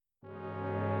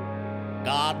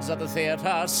Gods of the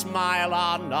theater, smile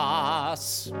on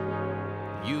us.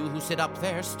 You who sit up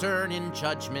there stern in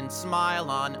judgment,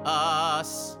 smile on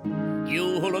us.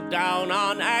 You who look down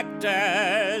on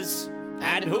actors,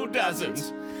 and who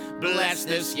doesn't, bless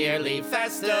this yearly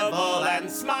festival and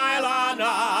smile on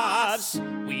us.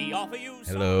 We offer you...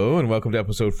 Hello, and welcome to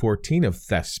episode 14 of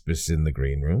Thespis in the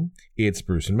Green Room. It's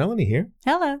Bruce and Melanie here.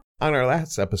 Hello. On our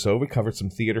last episode, we covered some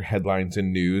theater headlines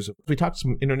and news. We talked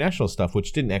some international stuff,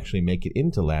 which didn't actually make it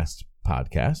into last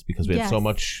podcast because we had so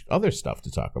much other stuff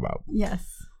to talk about. Yes.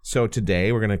 So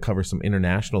today, we're going to cover some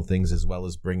international things as well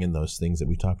as bring in those things that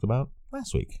we talked about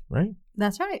last week, right?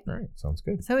 That's right. All right. Sounds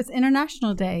good. So it's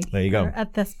International Day. There you go.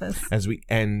 At Thespis. As we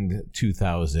end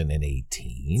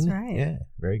 2018. That's right. Yeah,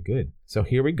 very good. So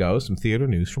here we go. Some theater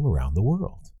news from around the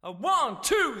world. 1,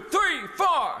 2, 3, 4.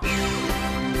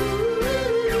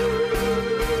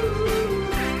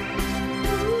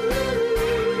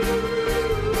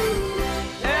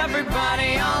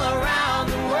 Everybody all around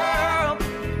the world,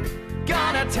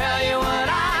 gonna tell you what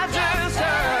I just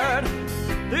heard.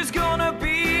 There's gonna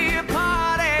be a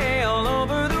party all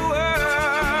over the world.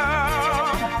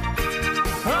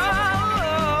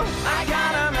 Oh, I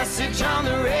got a message on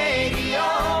the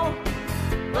radio,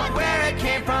 but where it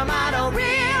came from I don't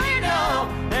really know.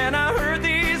 And I heard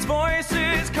these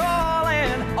voices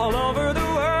calling all over the world.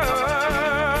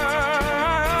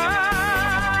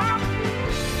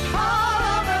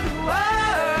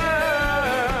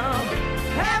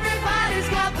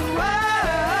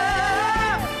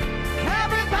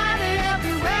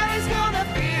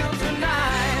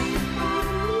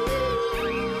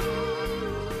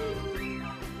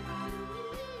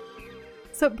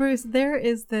 So, Bruce, there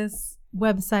is this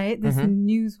website, this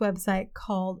news website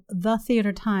called The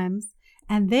Theater Times,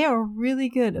 and they are really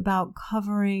good about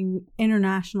covering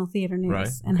international theater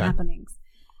news and happenings.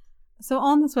 So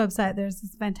on this website, there's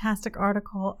this fantastic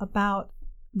article about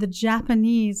the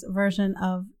Japanese version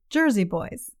of Jersey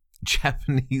Boys.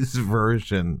 Japanese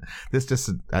version. This just,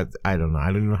 I don't know.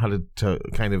 I don't know how to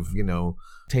kind of,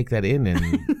 take that in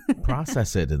and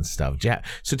process it and stuff.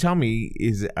 So tell me,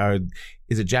 is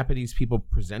it Japanese people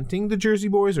presenting the Jersey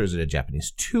Boys, or is it a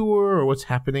Japanese tour, or what's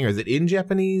happening? Or is it in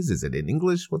Japanese? Is it in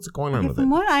English? What's going on with it?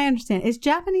 From what I understand, it's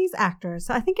Japanese actors.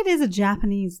 So I think it is a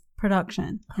Japanese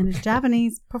production, and it's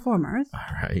Japanese performers. All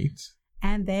right.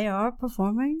 And they are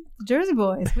performing the Jersey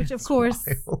Boys, which, of course,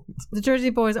 the Jersey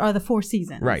Boys are the Four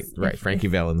Seasons. Right. Frankie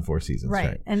Valli and the Four Seasons.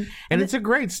 Right. And it's a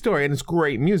great story, and it's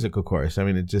great music, of course. I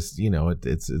mean, it just,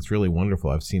 it's really wonderful.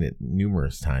 I've seen it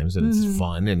numerous times, and it's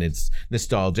fun, and it's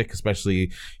nostalgic,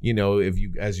 especially,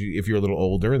 if you're a little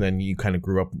older, then you kind of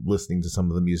grew up listening to some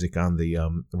of the music on the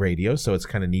radio. So it's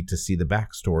kind of neat to see the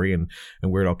backstory and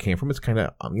where it all came from. It's kind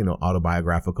of,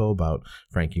 autobiographical about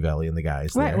Frankie Valli and the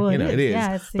guys there. Well, it is.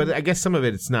 Yeah, but I guess some of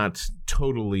it's not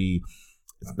only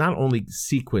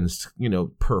sequenced,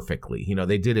 perfectly.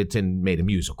 They did it and made a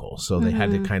musical. So they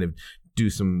had to kind of do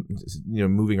some,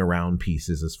 moving around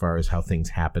pieces as far as how things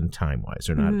happen time-wise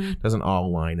or not. It doesn't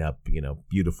all line up,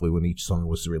 beautifully when each song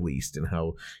was released and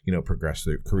how, progressed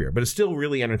their career. But it's still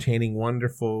really entertaining,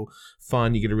 wonderful,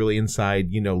 fun. You get a really inside,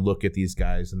 look at these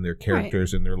guys and their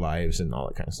characters and their lives and all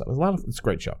that kind of stuff. It's a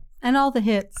great show. And all the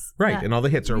hits. Right. And all the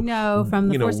hits are, from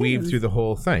the Four weaved Seasons. Through the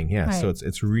whole thing. Yeah. Right. So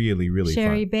it's really, really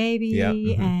Sherry fun.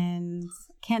 Baby and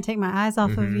Can't Take My Eyes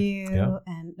Off of You.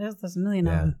 And there's a million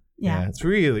of them. Yeah, it's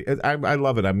really, I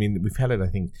love it. I mean, we've had it, I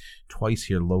think, twice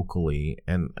here locally,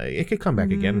 and it could come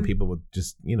back again, and people would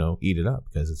just, eat it up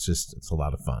because it's a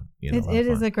lot lot of fun. It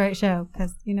is a great show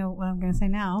because you know what I'm going to say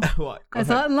now. What? I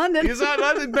saw it in London. You saw it in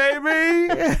London,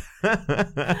 baby.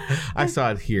 I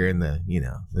saw it here in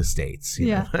the States.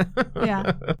 You know?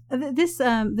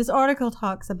 This article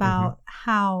talks about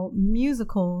how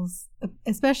musicals,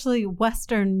 especially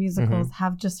Western musicals,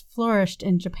 have just flourished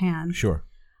in Japan. Sure.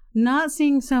 Not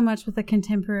seeing so much with the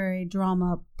contemporary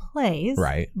drama plays,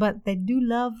 right? But they do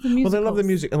love the music. Well, they love the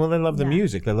music. Well, they love the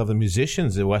music. They love the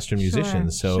musicians, the Western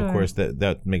musicians. So, of course,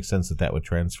 that makes sense that would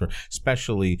transfer,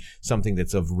 especially something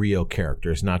that's of real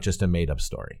characters, not just a made-up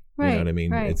story. Right, you know what I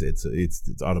mean? Right.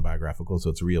 It's autobiographical, so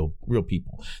it's real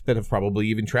people that have probably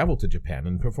even traveled to Japan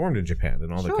and performed in Japan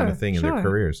and all that kind of thing in their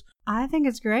careers. I think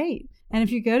it's great. And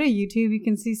if you go to YouTube, you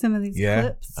can see some of these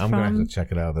clips. I'm going to have to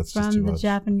check it out. That's just too much. From the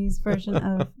Japanese version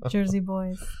of Jersey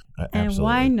Boys. And Absolutely.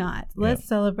 why not? Let's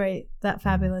celebrate that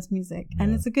fabulous music.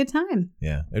 And it's a good time.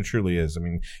 Yeah, it truly is. I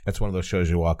mean, that's one of those shows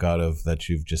you walk out of that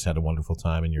you've just had a wonderful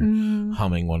time and you're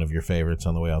humming one of your favorites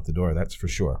on the way out the door. That's for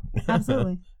sure.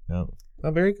 Absolutely. Yeah.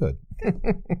 Oh, very good.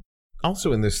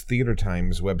 Also, in this Theater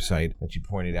Times website that you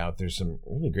pointed out, there's some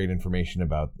really great information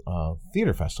about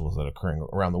theater festivals that are occurring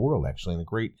around the world, actually. And a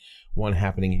great one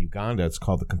happening in Uganda, it's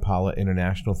called the Kampala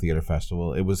International Theater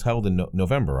Festival. It was held in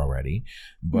November already,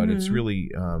 but it's really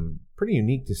pretty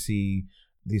unique to see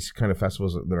these kind of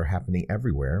festivals that are happening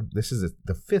everywhere. This is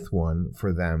the fifth one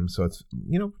for them, so it's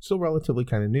still relatively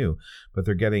kind of new, but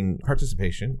they're getting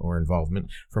participation or involvement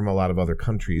from a lot of other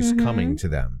countries coming to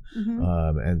them,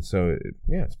 and so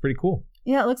it's pretty cool.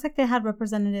 Yeah, it looks like they had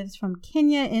representatives from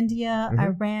Kenya, India,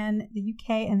 Iran, the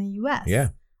UK, and the US. Yeah,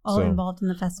 all involved in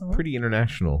the festival. Pretty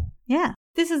international. Yeah.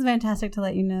 This is fantastic to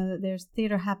let you know that there's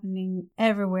theater happening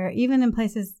everywhere, even in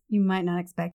places you might not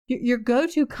expect. Your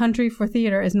go-to country for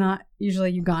theater is not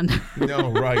usually Uganda. No,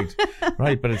 right,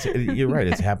 but you're right.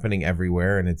 It's happening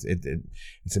everywhere, and it's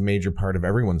a major part of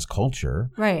everyone's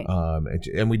culture, right?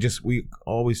 And we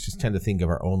always just tend to think of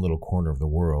our own little corner of the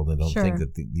world, and don't think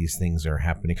that these things are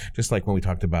happening. Just like when we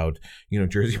talked about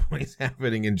Jersey Boys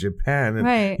happening in Japan, and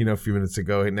right. A few minutes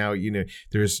ago, and now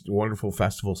there's wonderful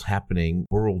festivals happening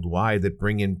worldwide that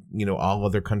bring in all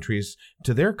other countries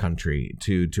to their country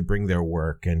to bring their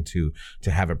work and to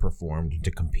have it performed and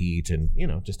to compete and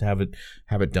just have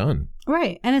it done.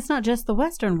 Right. And it's not just the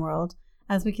Western world.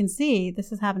 As we can see,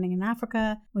 this is happening in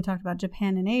Africa. We talked about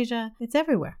Japan and Asia. It's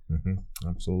everywhere.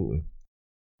 Absolutely.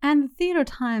 And the Theater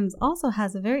Times also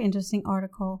has a very interesting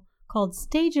article called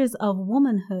Stages of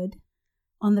Womanhood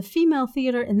on the Female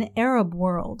Theater in the Arab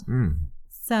World.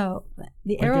 So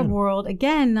the Arab world,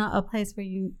 again, not a place where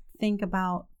you think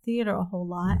about theater a whole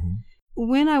lot.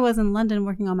 When I was in London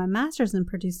working on my master's in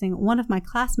producing, one of my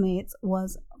classmates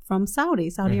was from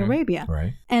Saudi Arabia,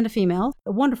 right. And a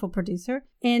wonderful producer.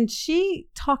 And she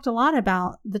talked a lot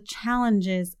about the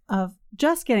challenges of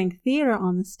just getting theater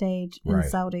on the stage in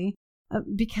Saudi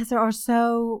because there are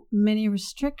so many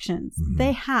restrictions.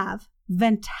 They have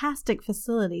fantastic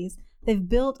facilities. They've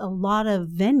built a lot of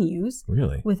venues,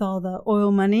 really, with all the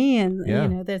oil money, and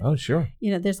there's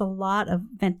there's a lot of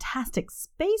fantastic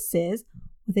spaces.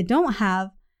 What they don't have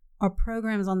are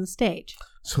programs on the stage.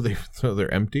 So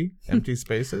they're empty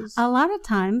spaces. A lot of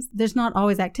times, there's not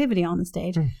always activity on the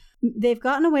stage. They've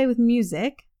gotten away with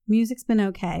music. Music's been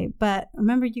okay, but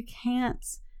remember, you can't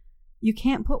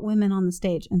put women on the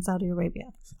stage in Saudi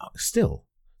Arabia. Still.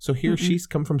 So here she's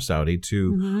come from Saudi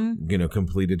to,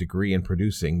 complete a degree in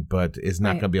producing, but is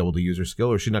not going to be able to use her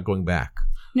skill, or she's not going back.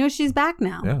 No, she's back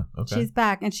now. Yeah, okay. She's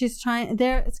back, and she's trying.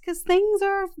 It's because things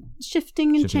are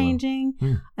shifting and changing.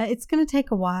 It's going to take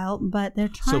a while, but they're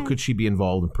trying. So could she be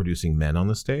involved in producing men on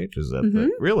the stage? Is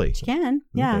that really? She can.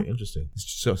 Yeah. Okay, interesting.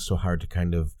 It's just so hard to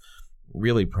kind of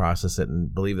really process it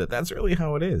and believe that that's really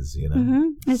how it is.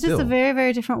 It's just a very,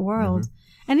 very different world,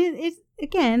 and it's.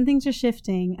 Again, things are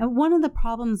shifting. One of the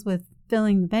problems with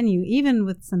filling the venue, even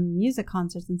with some music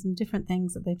concerts and some different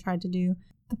things that they tried to do,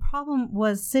 the problem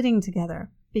was sitting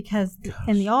together because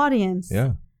in the audience,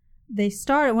 they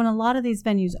started, when a lot of these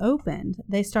venues opened,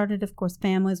 they started, of course,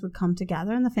 families would come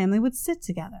together and the family would sit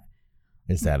together.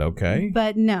 Is that okay?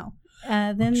 But no.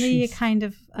 Then the kind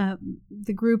of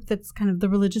the group that's kind of the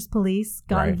religious police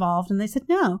got involved, and they said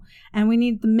no, and we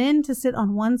need the men to sit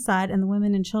on one side and the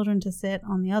women and children to sit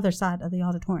on the other side of the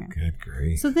auditorium. Good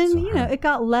grief! So then it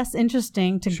got less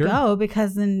interesting to go,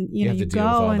 because then you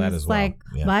go and it's like,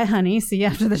 bye honey, see you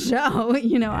after the show.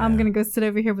 I'm gonna go sit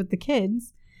over here with the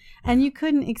kids, and you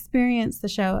couldn't experience the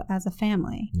show as a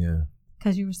family. Yeah.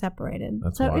 Because you were separated.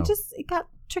 That's so wild. it got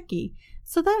tricky.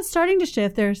 So that's starting to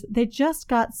shift. They just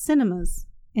got cinemas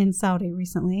in Saudi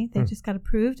recently. They just got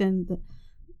approved, and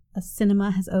a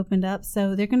cinema has opened up.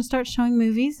 So they're going to start showing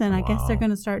movies, and I guess they're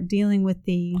going to start dealing with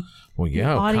the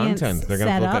audience content. They're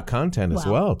going to look at content as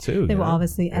well, too. They will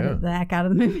obviously edit the heck out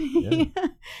of the movie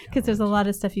because there's a lot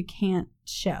of stuff you can't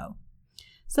show.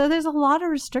 So there's a lot of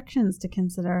restrictions to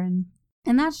consider,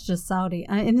 and that's just Saudi.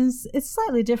 And it's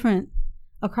slightly different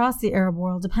across the Arab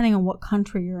world, depending on what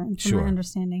country you're in, from my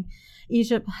understanding.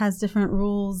 Egypt has different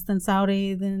rules than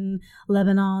Saudi, than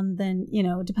Lebanon, than,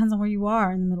 it depends on where you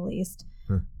are in the Middle East.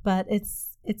 But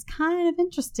it's kind of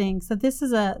interesting. So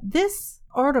this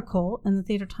article in the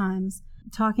Theater Times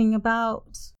talking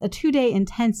about a 2-day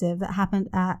intensive that happened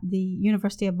at the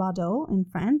University of Bordeaux in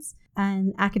France.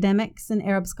 And academics and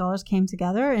Arab scholars came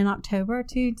together in October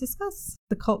to discuss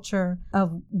the culture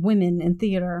of women in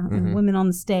theater and women on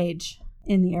the stage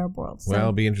in the Arab world. So, well,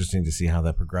 it'll be interesting to see how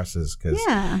that progresses, because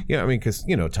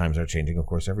times are changing, of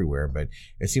course, everywhere, but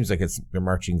it seems like they're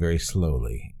marching very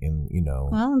slowly in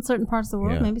certain parts of the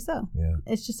world, maybe so. Yeah.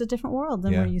 It's just a different world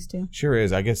than we're used to. Sure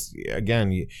is. I guess,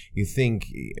 again, you think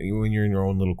when you're in your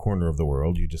own little corner of the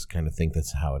world, you just kind of think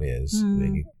that's how it is.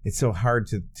 It's so hard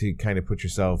to kind of put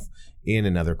yourself in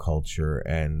another culture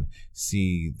and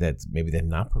see that maybe they've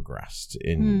not progressed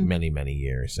in many, many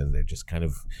years, and they're just kind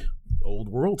of old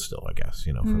world still, I guess,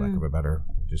 for lack of a better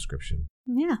description.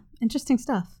 Yeah, interesting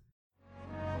stuff.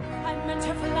 I'm meant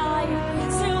to fly,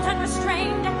 sealed and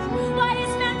restrained. Why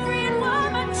is man free and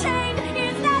woman chained?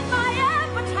 Is that my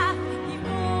epitaph?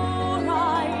 Before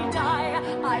I die,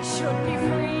 I should be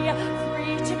free,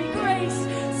 free to be grace,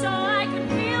 so I can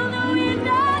feel the wind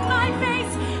on my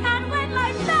face. And when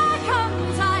life back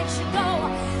comes, I should go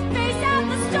face out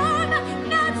the storm,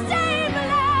 not stay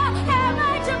below. Am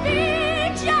I to be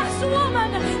just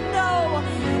woman? No,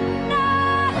 no.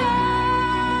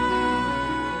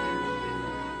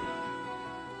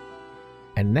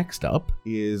 And next up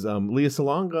is Lea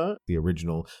Salonga, the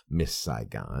original Miss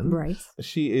Saigon. Right.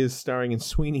 She is starring in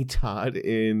Sweeney Todd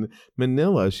in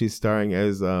Manila. She's starring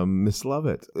as Miss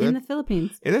Lovett. In the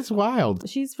Philippines. That's wild.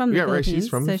 She's from the Philippines. Right. She's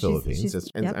from the so Philippines.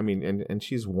 she's- And yep. I mean, and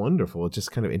she's wonderful. It's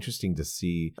just kind of interesting to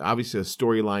see, obviously, a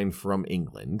storyline from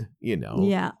England,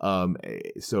 Yeah.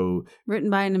 So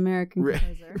Written by an American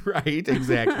composer. right,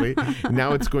 exactly.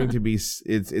 Now it's going to be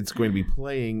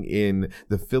playing in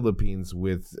the Philippines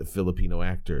with Filipino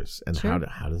actors, and Sure.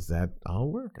 how does that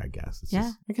all work? I guess. It's Yeah,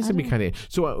 just, I guess I it'd be don't kind of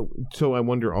so. I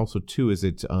wonder also too, is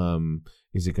it going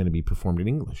to be performed in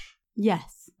English?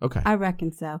 Yes. Okay. I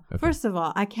reckon so. Okay. First of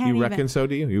all, I can't You even... reckon so?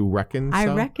 Do you? You reckon so?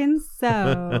 I reckon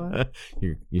so.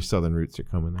 Your southern roots are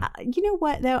coming out. You know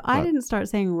what, though? I What? didn't start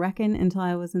saying reckon until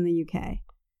I was in the UK.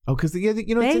 Oh, because it's They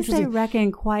interesting. say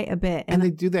reckon quite a bit. And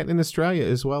they do that in Australia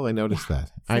as well. I noticed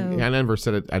that. I never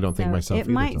said it. I don't think so myself it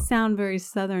either. might though. sound very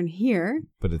southern here,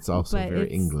 But it's also but very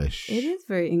it's- English. It is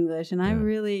very English, and I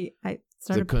Is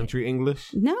started it country English?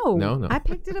 No. No. I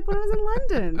picked it up when I was in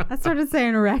London. I started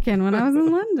saying reckon when I was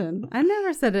in London. I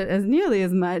never said it as nearly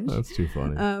as much. That's too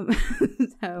funny.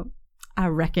 So I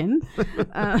reckon.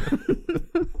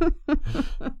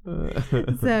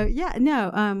 So yeah,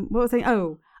 no. What was I saying?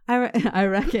 Oh, I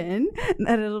reckon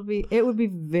that it would be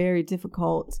very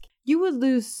difficult. You would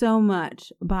lose so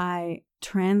much by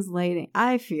translating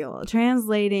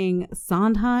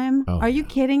Sondheim. Oh, Are you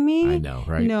kidding me? I know,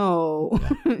 right? No.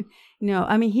 No,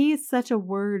 I mean, he is such a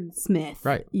wordsmith.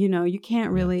 Right. You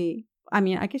can't really... I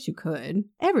mean, I guess you could.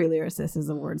 Every lyricist is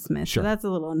a wordsmith, Sure. so that's a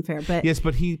little unfair. But Yes,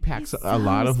 but he packs He's a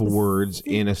lot so of words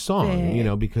in a song,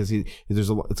 specific. because there's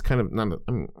a lot. It's kind of not.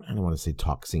 I don't want to say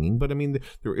talk singing, but I mean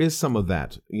there is some of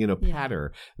that,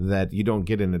 patter that you don't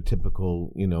get in a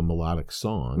typical, melodic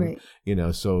song,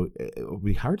 Right. So it would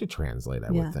be hard to translate,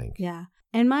 I would think. Yeah.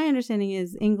 And my understanding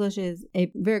is English is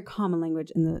a very common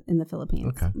language in the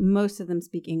Philippines. Okay. Most of them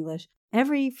speak English.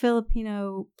 Every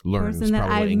Filipino Learns person that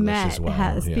probably I've English met as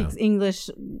well, speaks English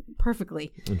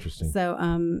perfectly. Interesting. So,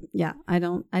 I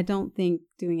don't think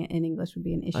doing it in English would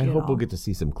be an issue. I at hope all. we'll get to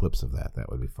see some clips of that. That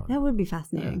would be fun. That would be Yeah,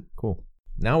 fascinating. cool.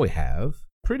 Now we have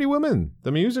Pretty Women,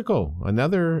 the musical,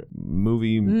 another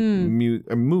movie,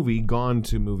 a movie gone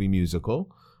to movie musical.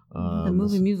 The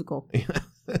movie musical.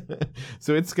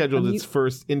 So it's scheduled its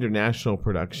first international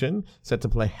production, set to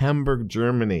play Hamburg,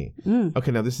 Germany.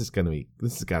 Okay, now this has got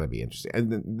to be interesting,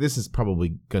 and this is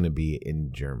probably going to be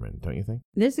in German, don't you think?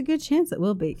 There's a good chance it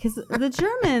will be, because the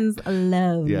Germans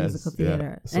love Yes, musical yeah.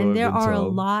 theater. So and I've there been are a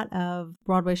told. lot of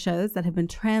Broadway shows that have been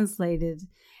translated.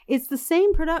 It's the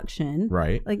same production.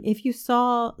 Right. Like if you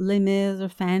saw Les Mis or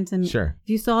Phantom, Sure. if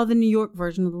you saw the New York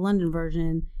version or the London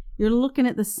version, you're looking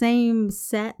at the same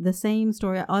set, the same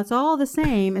story. It's all the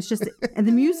same. It's just, and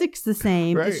the music's the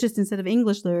same. Right. It's just instead of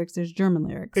English lyrics, there's German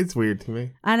lyrics. It's weird to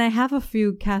me. And I have a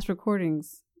few cast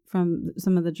recordings from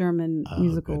some of the German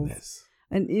musicals. Goodness.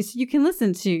 And you can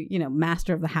listen to,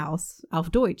 Master of the House, Auf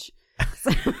Deutsch.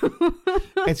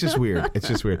 It's just weird.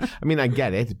 I mean, I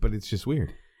get it, but it's just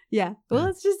weird. Yeah. Well,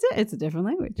 it's a different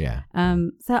language. Yeah.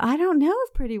 So I don't know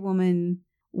if Pretty Woman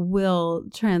will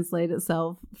translate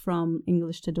itself from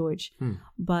English to Deutsch,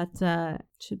 but it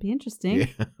should be interesting.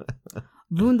 Yeah.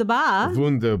 Wunderbar.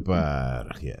 Wunderbar.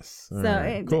 Yes. All So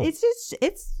right. Cool.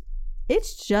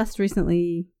 it's just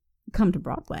recently come to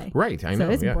Broadway. Right, I know.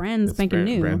 So it's yeah. brand spanking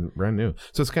new. Brand new.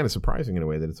 So it's kind of surprising in a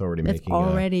way that it's already It's making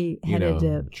already headed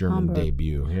to German Hamburg.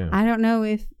 debut. Yeah. I don't know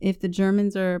if the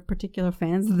Germans are particular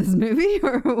fans of this movie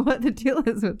or what the deal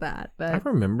is with that. I But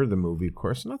remember the movie, of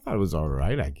course, and I thought it was all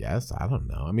right. I guess I don't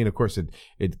know. I mean, of course, it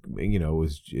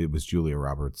was Julia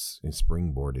Roberts'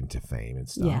 springboard into fame and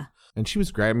stuff. Yeah. And she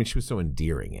was great. I mean, she was so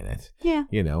endearing in it. yeah,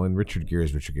 And Richard Gere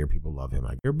is Richard Gere. People love him.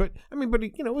 It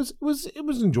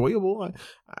was enjoyable.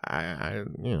 There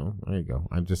you go.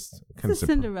 I'm just kind it's a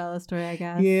Cinderella story, I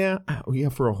guess. Yeah,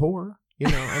 for a whore.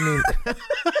 I mean,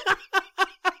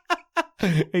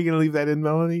 are you gonna leave that in,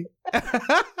 Melanie?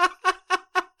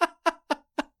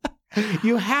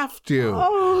 You have to.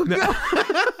 Oh, God.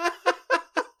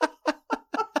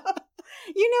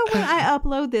 You know, when I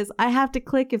upload this, I have to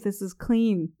click if this is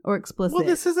clean or explicit. Well,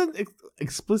 this isn't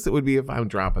explicit. Would be if I'm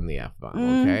dropping the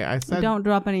F-bomb. Okay, I said don't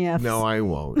drop any Fs. No, I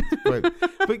won't. But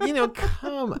you know,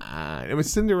 come on. It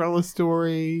was Cinderella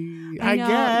story. I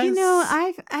guess. You know,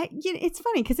 it's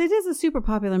funny because it is a super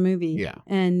popular movie. Yeah.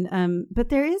 And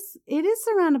but it is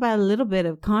surrounded by a little bit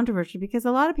of controversy because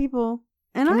a lot of people.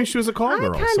 And I mean, she was a call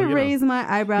girl. I kind of raise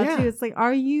my eyebrow too. It's like,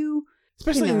 are you?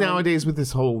 Especially nowadays with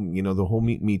this whole, the whole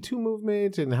Me Too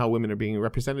movement and how women are being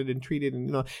represented and treated,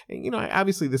 and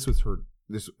obviously this was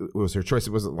her choice.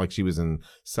 It wasn't like she was in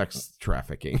sex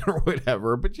trafficking or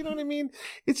whatever. But you know what I mean?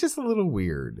 It's just a little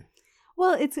weird.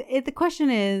 Well, the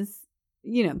question is,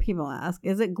 people ask,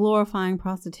 is it glorifying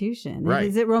prostitution? Right.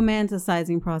 Is it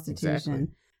romanticizing prostitution? Exactly.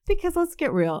 Because let's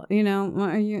get real,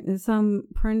 are you some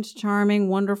Prince Charming,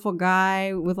 wonderful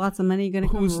guy with lots of money going to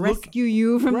come rescue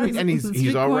you from right? And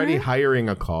he's already hiring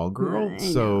a call girl,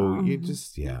 so you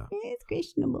just it's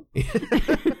questionable.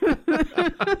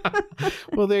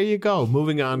 Well, there you go.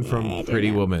 Moving on from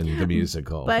Pretty Woman, the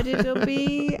musical, but it'll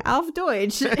be auf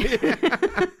Deutsch, so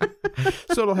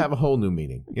it'll have a whole new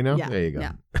meaning. Yeah, there you go.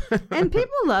 Yeah. And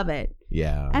people love it.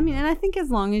 Yeah. I mean, and I think as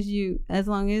long as you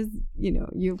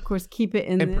you of course keep it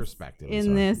in this perspective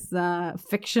this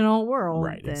fictional world.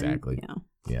 Right, then, exactly.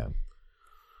 Yeah.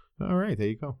 All right, there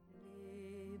you go.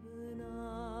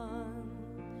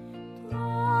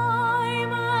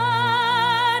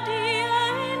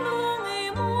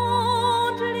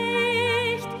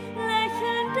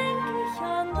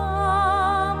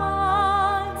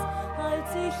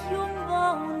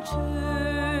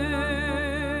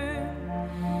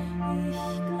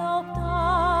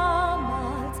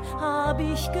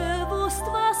 Ich gewusst,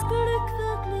 was Glück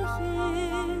wirklich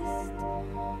ist,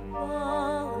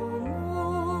 warum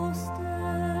musste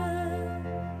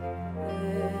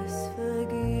es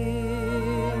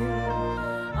vergehen?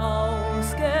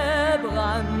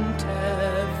 Ausgebrannte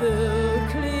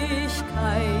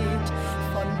Wirklichkeit,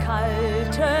 von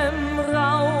kaltem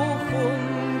Rauch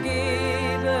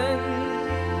umgeben,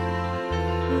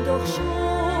 doch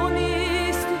schon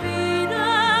ist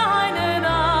wieder eine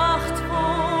Nacht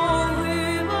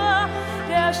vorüber,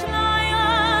 der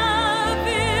Schleier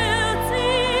wird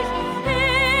sich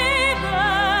heben.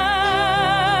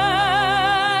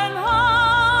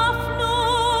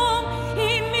 Hoffnung,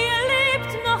 in mir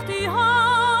lebt noch die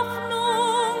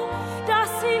Hoffnung,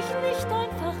 dass ich nicht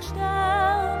einfach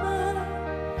sterbe,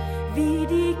 wie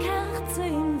die Kerze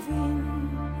im Wind.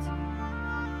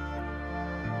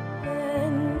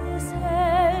 Wenn es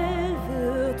hell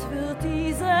wird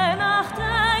diese Nacht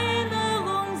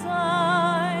Erinnerung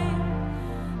sein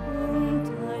und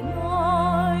ein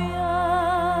neuer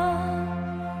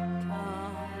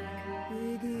Tag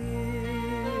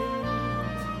beginnt.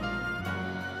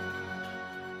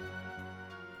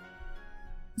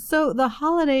 So the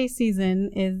holiday season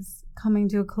is coming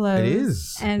to a close. It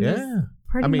is. And Yeah.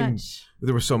 pretty I mean, much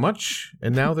there was so much,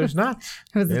 and now there's not.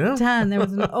 there was a ton. There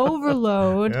was an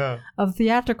overload of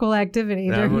theatrical activity.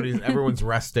 Now everyone's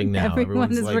resting now. Everyone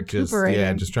Everyone's is like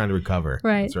recuperating. just trying to recover.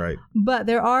 Right. That's right. But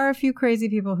there are a few crazy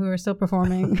people who are still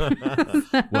performing.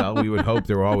 Well, we would hope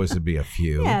there will always be a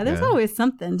few. Yeah, there's always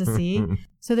something to see.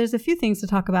 So there's a few things to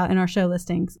talk about in our show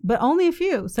listings, but only a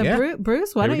few. So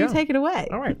Bruce, why don't you take it away?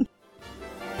 All right.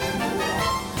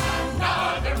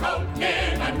 Another road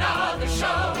in another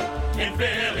show in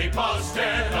Philly,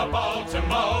 Boston, or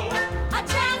Baltimore. A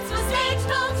chance for stage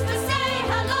folks to say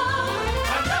hello.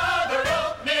 Another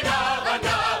opening of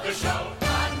another show.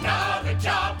 Another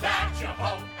job that you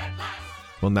hope at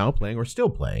last. Well, now playing, or still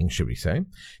playing, should we say,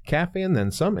 Cafe and Then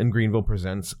Some in Greenville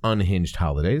presents Unhinged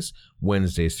Holidays,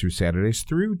 Wednesdays through Saturdays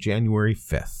through January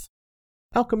 5th.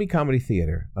 Alchemy Comedy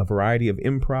Theater, a variety of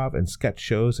improv and sketch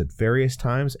shows at various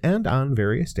times and on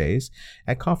various days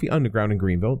at Coffee Underground in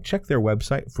Greenville. Check their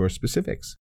website for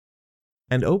specifics.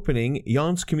 And opening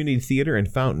Yount's Community Theater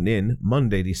and Fountain Inn,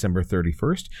 Monday, December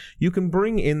 31st, you can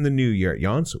bring in the new year at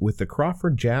Yount's with the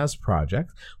Crawford Jazz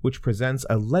Project, which presents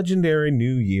a legendary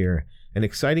new year, an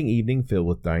exciting evening filled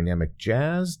with dynamic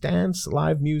jazz, dance,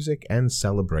 live music, and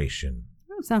celebration.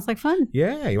 Oh, sounds like fun.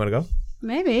 Yeah, you want to go?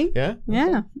 Maybe. Yeah?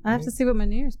 Yeah. I have to see what my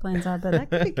New Year's plans are, but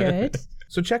that could be good.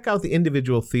 So check out the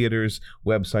individual theaters'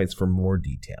 websites for more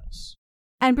details.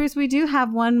 And Bruce, we do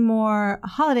have one more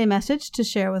holiday message to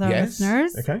share with our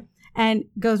listeners. Okay. And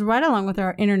goes right along with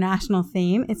our international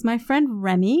theme. It's my friend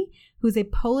Remy, who's a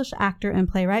Polish actor and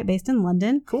playwright based in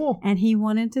London. Cool. And he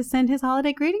wanted to send his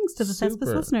holiday greetings to the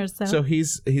Thespis listeners. So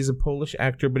he's a Polish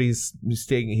actor, but he's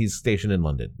stationed in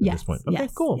London at this point. Okay,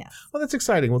 cool. Yes. Well, that's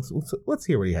exciting. Let's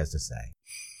hear what he has to say.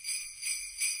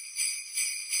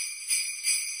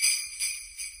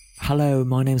 Hello,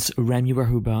 my name's Remy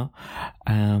Rahuba.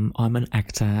 I'm an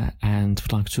actor and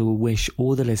would like to wish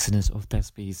all the listeners of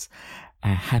Thespis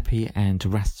a happy and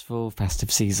restful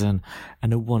festive season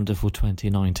and a wonderful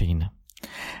 2019.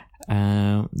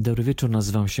 Dobry wieczór,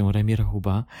 nazywam się Remy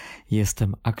Rahuba,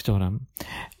 jestem aktorem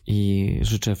i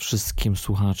życzę wszystkim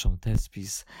słuchaczom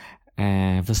Thespis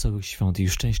wesołych świąt i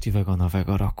szczęśliwego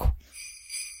nowego roku.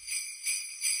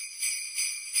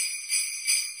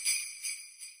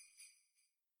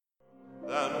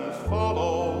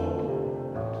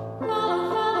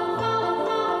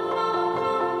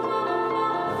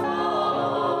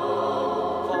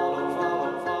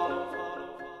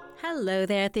 Hello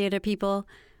there, theater people.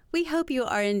 We hope you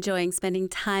are enjoying spending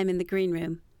time in the green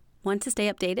room. Want to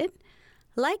stay updated?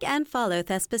 Like and follow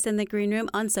Thespis in the Green Room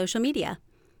on social media.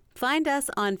 Find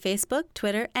us on Facebook,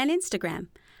 Twitter, and Instagram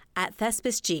at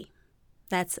ThespisG.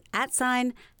 That's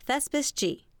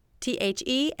 @ThespisG.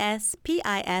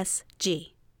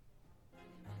 ThespisG.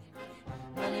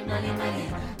 Money, money, money,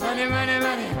 money, money, money, money,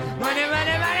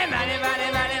 money, money, money,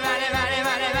 money, money, money,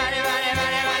 money, money,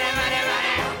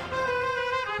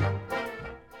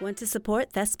 Want to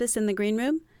support Thespis in the Green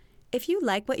Room? If you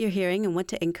like what you're hearing and want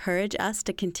to encourage us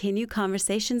to continue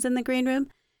conversations in the Green Room,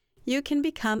 you can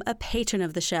become a patron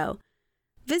of the show.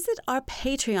 Visit our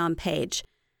Patreon page.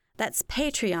 That's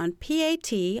Patreon,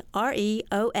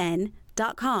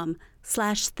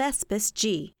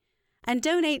 patreon.com/ThespisG. And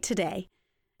donate today.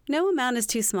 No amount is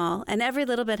too small, and every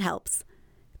little bit helps.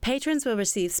 Patrons will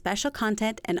receive special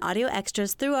content and audio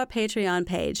extras through our Patreon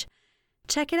page.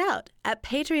 Check it out at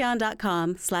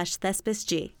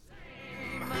patreon.com/ThespisG.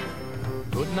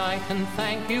 Good night and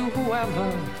thank you,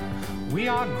 whoever. We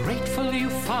are grateful you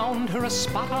found her a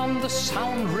spot on the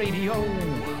sound radio.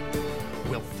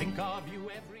 We'll think of you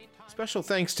every time. Special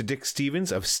thanks to Dick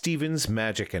Stevens of Stevens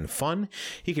Magic and Fun.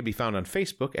 He can be found on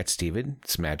Facebook at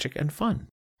Stevens Magic and Fun.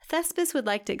 Thespis would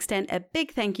like to extend a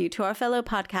big thank you to our fellow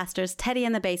podcasters Teddy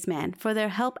and the Bassman for their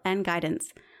help and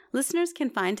guidance. Listeners can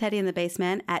find Teddy and the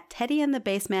Bassman at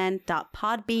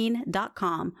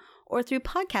teddyandthebassman.podbean.com or through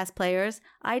podcast players,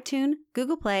 iTunes,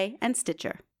 Google Play, and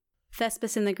Stitcher.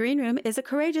 Thespis in the Green Room is a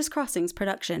Courageous Crossings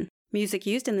production. Music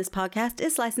used in this podcast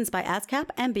is licensed by ASCAP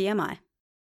and BMI.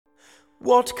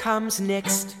 What comes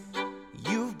next?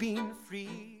 You've been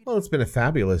free. Well, it's been a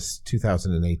fabulous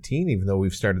 2018, even though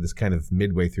we've started this kind of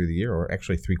midway through the year, or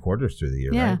actually 3/4 through the year,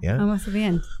 right? Yeah, almost at the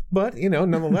end. But,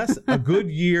 nonetheless, a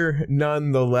good year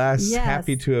nonetheless. Yes.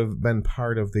 Happy to have been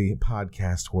part of the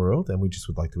podcast world, and we just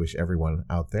would like to wish everyone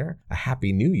out there a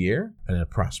happy new year and a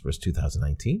prosperous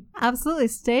 2019. Absolutely.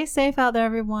 Stay safe out there,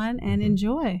 everyone, and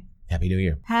enjoy. Happy New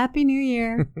Year. Happy New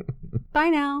Year. Bye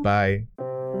now. Bye.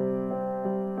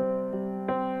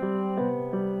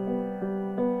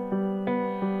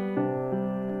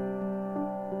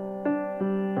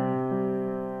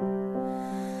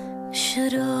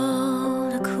 Should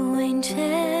all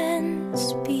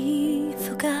acquaintance be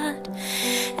forgot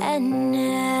and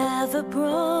never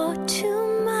brought to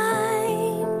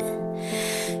mind?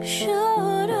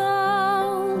 Should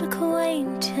all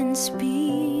acquaintance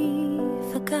be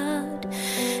forgot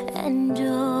and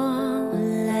all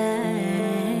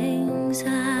lang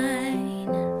syne?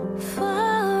 For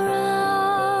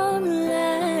all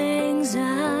lang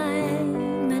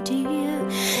syne, my dear,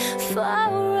 for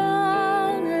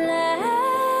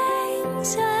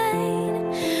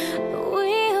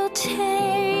we'll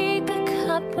take a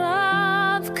cup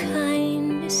of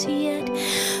kindness yet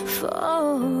for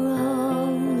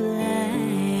auld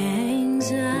lang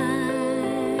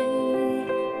syne.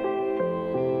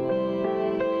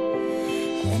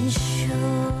 And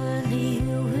surely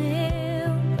you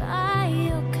will buy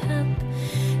your cup,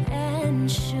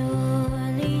 and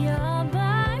surely you'll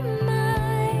buy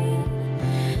mine,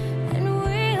 and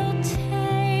we'll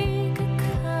take a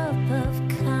cup of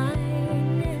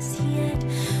kindness yet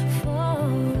for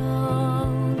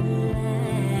auld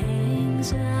lang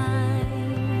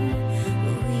syne.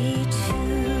 We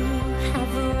too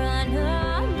have run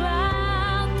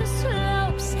about the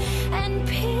slopes and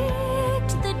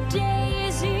picked the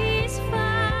daisies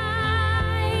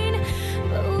fine.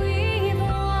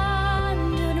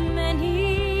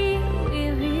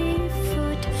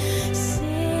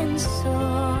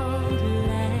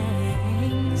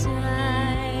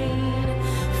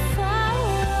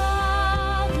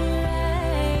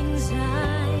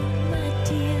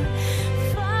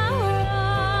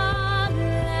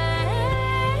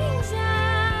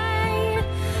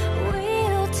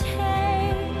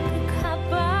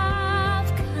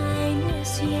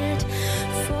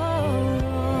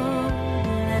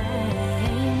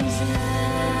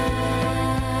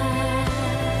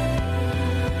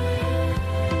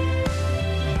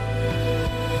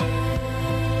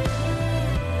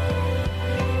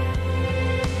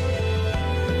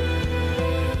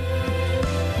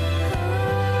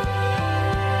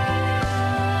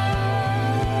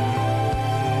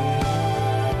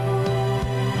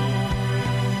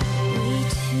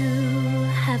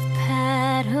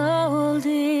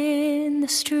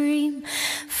 stream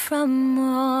from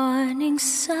morning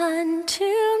sun to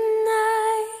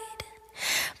night.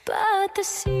 But the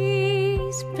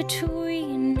seas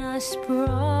between us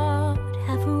broad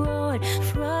have roared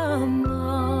from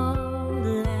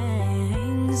all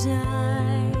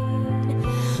anxiety.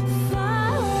 For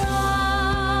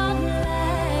all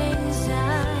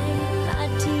anxiety, my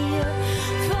dear,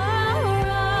 for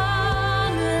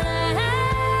all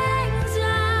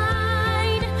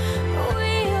anxiety,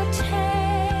 we'll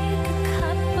take a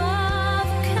cup of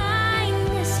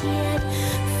kindness yet.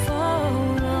 For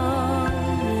all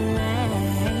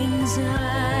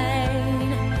anxiety,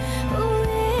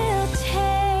 we'll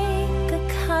take a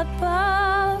cup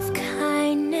of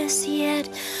kindness yet.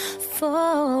 For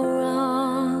all